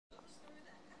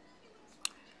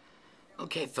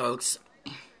Okay, folks,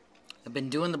 I've been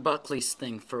doing the Buckley's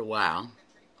thing for a while,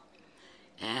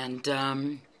 and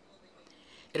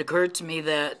it occurred to me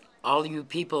that all you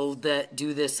people that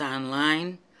do this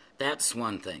online, that's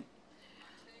one thing.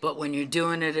 But when you're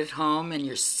doing it at home and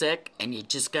you're sick and you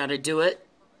just got to do it,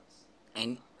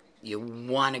 and you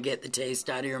want to get the taste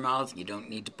out of your mouth, you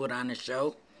don't need to put on a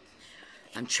show,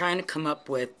 I'm trying to come up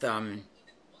with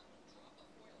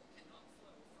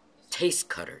taste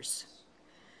cutters.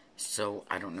 So,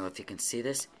 I don't know if you can see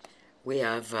this. We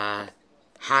have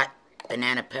hot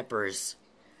banana peppers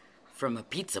from a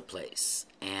pizza place.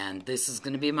 And this is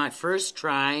going to be my first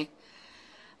try.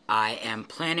 I am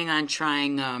planning on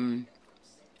trying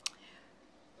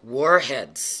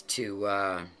warheads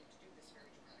to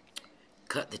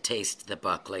cut the taste of the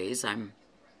Buckley's. I'm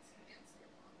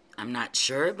not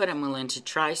sure, but I'm willing to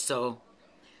try. So,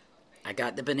 I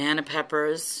got the banana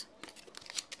peppers.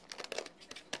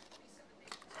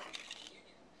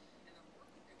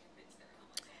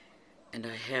 And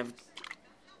I have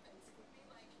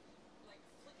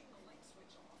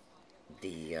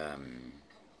the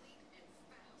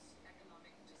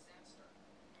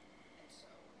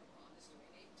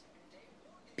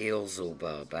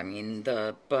Beelzebub,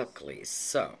 the Buckley's.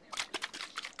 So,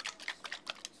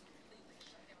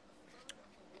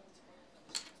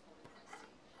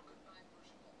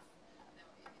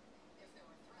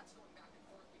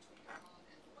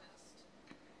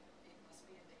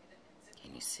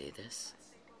 can you see this?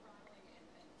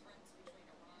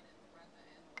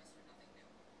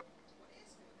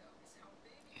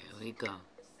 Here we go.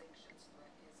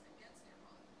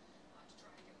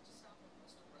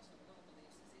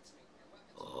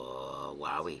 Oh,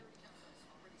 wowie.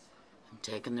 I'm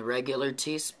taking the regular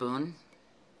teaspoon.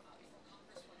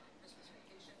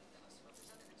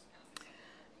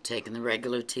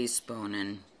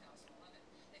 And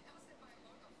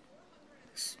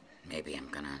maybe I'm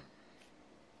gonna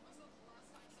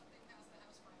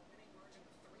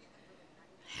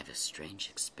have a strange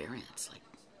experience, like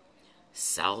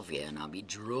salvia, and I'll be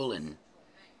drooling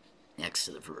next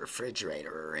to the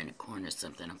refrigerator or in a corner or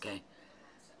something, okay?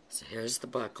 So here's the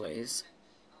Buckley's.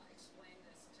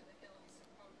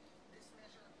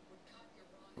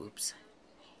 Oops.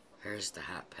 Here's the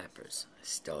hot peppers. I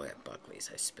still have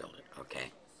Buckley's. I spilled it,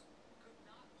 okay?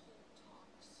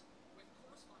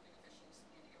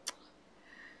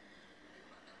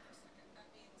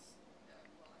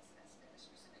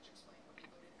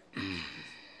 I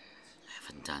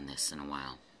haven't done this in a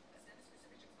while.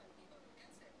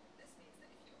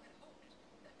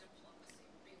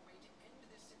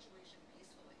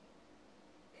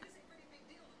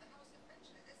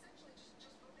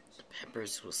 The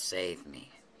peppers will save me.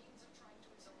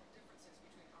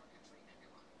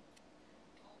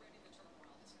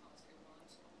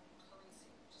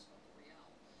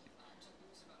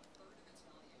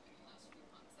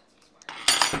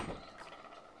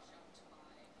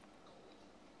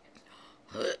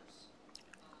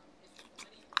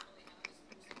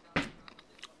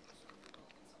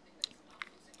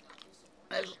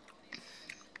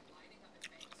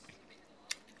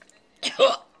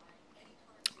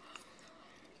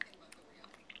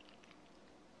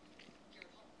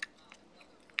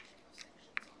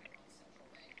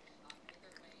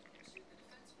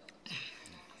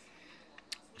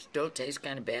 Still tastes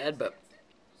kind of bad, but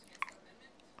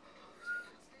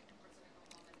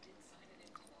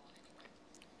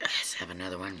let's have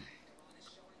another one.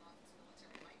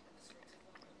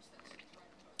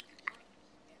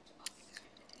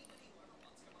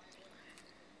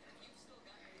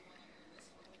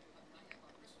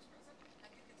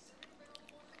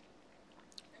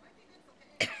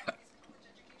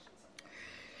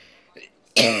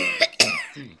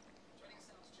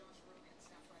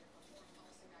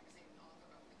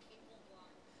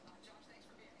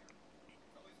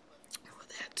 Well,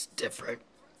 that's different.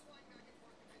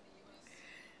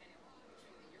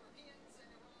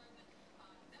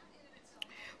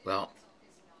 Well,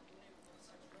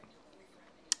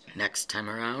 next time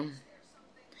around,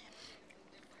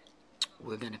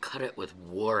 we're going to cut it with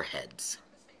warheads.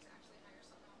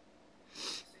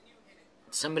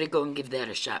 Somebody go and give that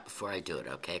a shot before I do it,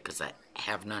 okay? Because I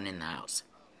have none in the house.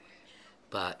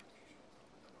 But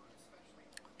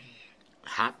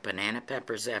hot banana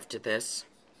peppers after this,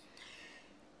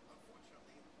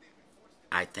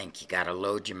 I think you got to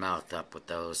load your mouth up with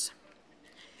those.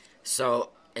 So,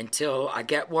 until I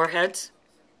get warheads,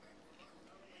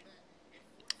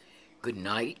 good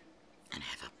night, and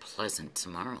have a pleasant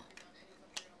tomorrow.